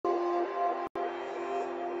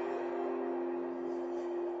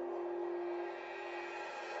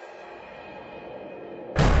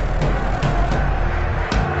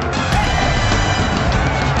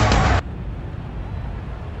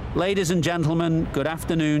Ladies and gentlemen, good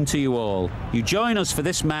afternoon to you all. You join us for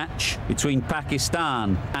this match between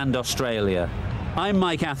Pakistan and Australia. I'm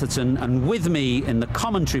Mike Atherton, and with me in the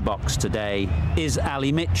commentary box today is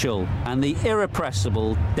Ali Mitchell and the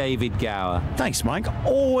irrepressible David Gower. Thanks, Mike.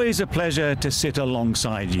 Always a pleasure to sit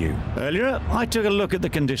alongside you. Earlier, I took a look at the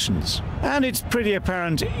conditions, and it's pretty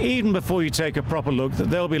apparent, even before you take a proper look,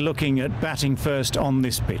 that they'll be looking at batting first on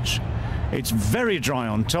this pitch. It's very dry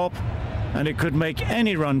on top, and it could make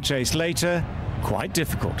any run chase later quite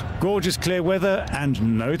difficult. Gorgeous clear weather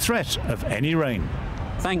and no threat of any rain.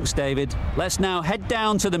 Thanks, David. Let's now head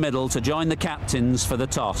down to the middle to join the captains for the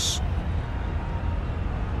toss.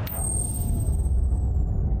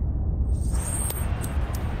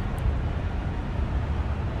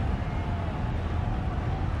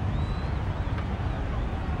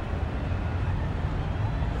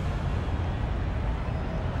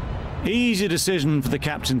 Easy decision for the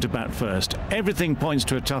captain to bat first. Everything points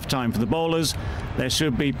to a tough time for the bowlers. There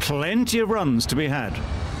should be plenty of runs to be had.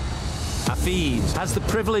 Hafiz has the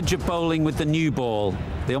privilege of bowling with the new ball.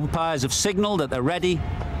 The umpires have signalled that they're ready.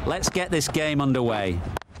 Let's get this game underway.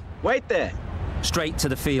 Wait there. Straight to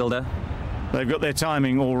the fielder. They've got their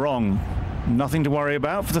timing all wrong. Nothing to worry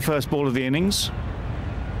about for the first ball of the innings.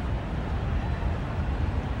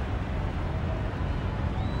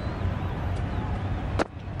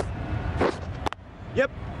 Yep.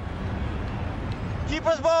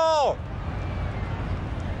 Keeper's ball.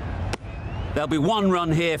 There'll be one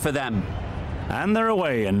run here for them. And they're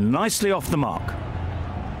away and nicely off the mark.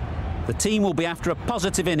 The team will be after a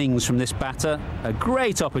positive innings from this batter. A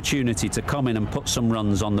great opportunity to come in and put some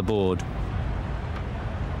runs on the board.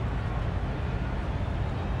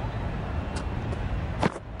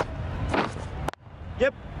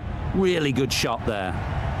 Yep. Really good shot there.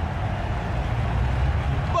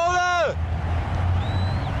 Bowler!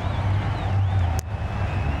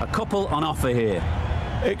 A couple on offer here.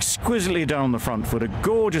 Exquisitely down the front foot, a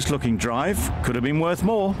gorgeous looking drive. Could have been worth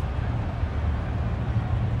more.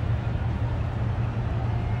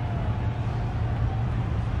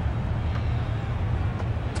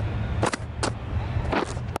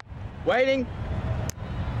 Waiting.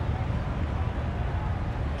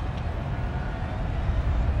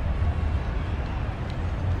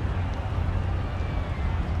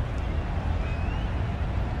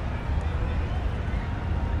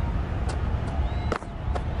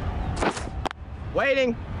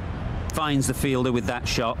 Waiting. Finds the fielder with that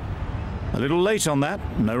shot. A little late on that,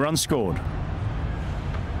 no run scored.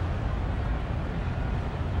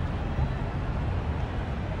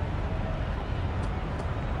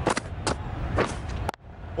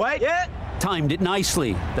 Wait. Yeah. Timed it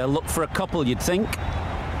nicely. They'll look for a couple, you'd think.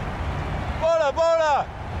 Bowler, bowler.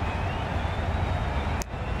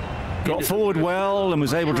 Got forward well and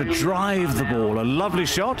was able to drive the ball. A lovely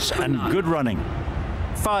shot and good running.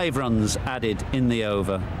 5 runs added in the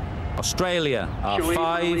over. Australia are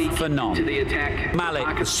 5 for none.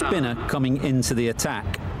 Malik, the spinner, coming into the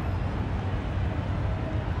attack.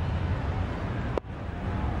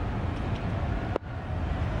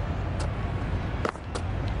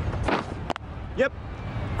 Yep.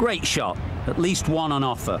 Great shot. At least one on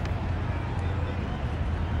offer.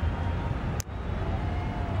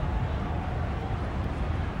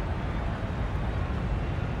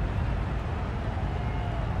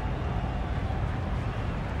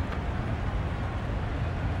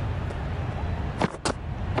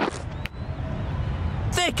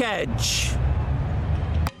 Thick edge.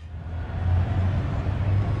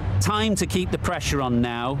 Time to keep the pressure on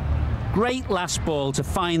now. Great last ball to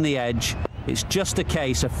find the edge. It's just a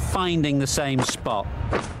case of finding the same spot.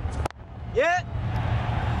 Yeah.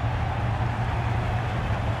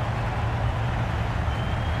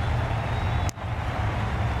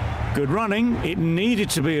 Good running. It needed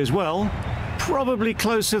to be as well. Probably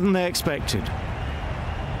closer than they expected.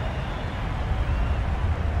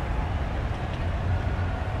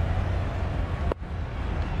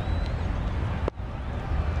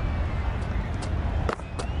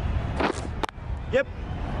 Yep.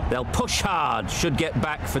 They'll push hard, should get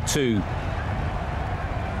back for 2.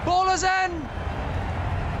 Ballers in.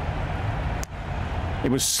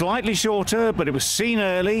 It was slightly shorter, but it was seen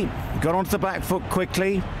early. Got onto the back foot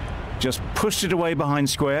quickly. Just pushed it away behind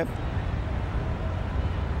square.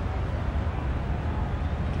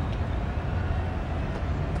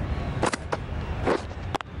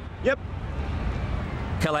 Yep.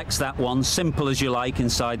 Collects that one, simple as you like,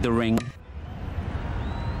 inside the ring.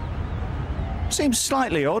 Seems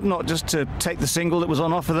slightly odd not just to take the single that was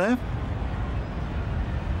on offer there.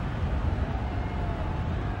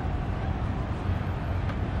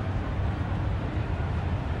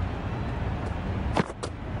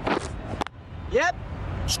 Yep.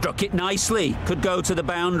 Struck it nicely. Could go to the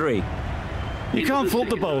boundary. You can't fault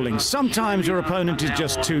the bowling. Sometimes your opponent is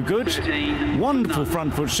just too good. Wonderful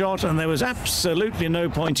front foot shot, and there was absolutely no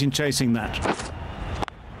point in chasing that.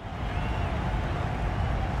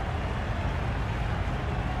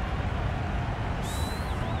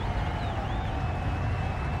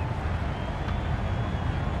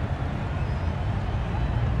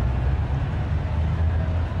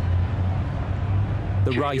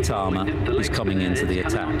 The right armour is coming into the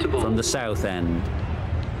attack from the south end.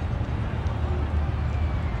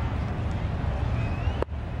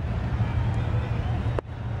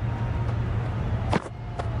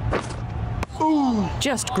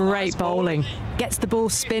 Just great bowling. Gets the ball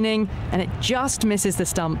spinning and it just misses the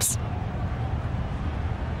stumps.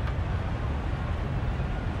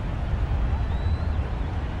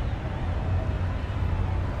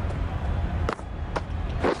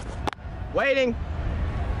 Waiting.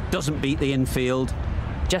 Doesn't beat the infield.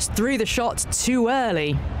 Just threw the shot too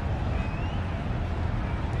early.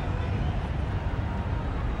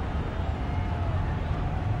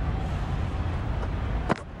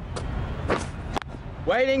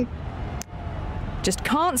 Waiting. Just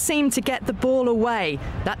can't seem to get the ball away.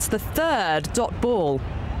 That's the third dot ball.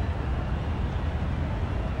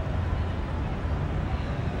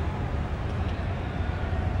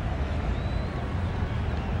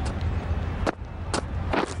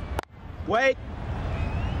 Wait.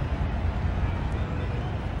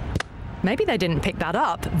 Maybe they didn't pick that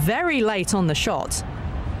up. Very late on the shot.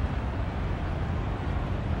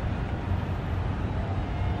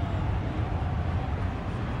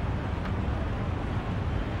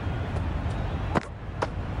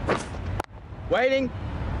 Waiting.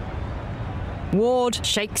 Ward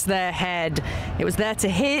shakes their head. It was there to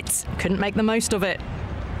hit, couldn't make the most of it.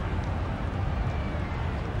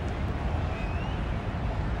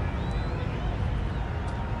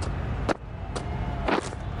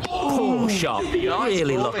 Poor shot.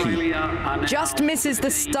 Really lucky. Just misses the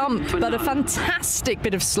stump, but a fantastic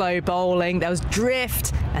bit of slow bowling. There was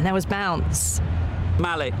drift and there was bounce.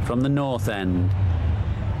 Malik from the north end.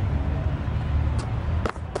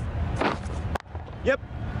 Yep.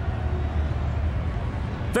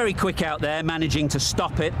 Very quick out there, managing to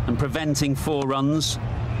stop it and preventing 4 runs.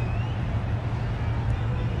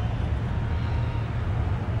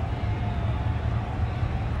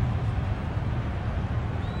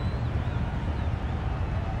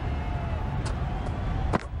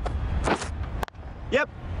 Yep.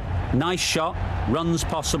 Nice shot. Runs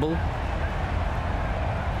possible.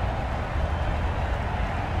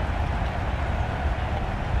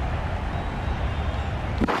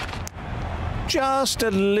 Just a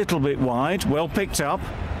little bit wide, well picked up,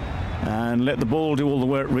 and let the ball do all the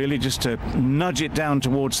work really, just to nudge it down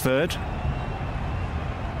towards third.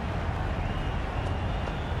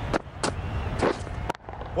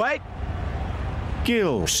 Wait.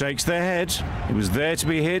 Gill shakes their head. It was there to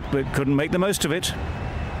be hit, but couldn't make the most of it.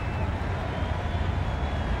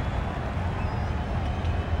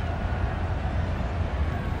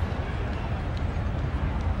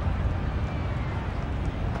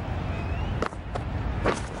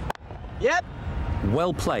 Yep.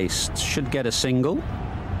 Well placed. Should get a single.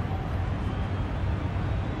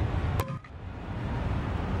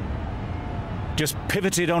 Just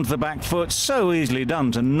pivoted onto the back foot, so easily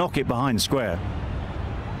done to knock it behind square.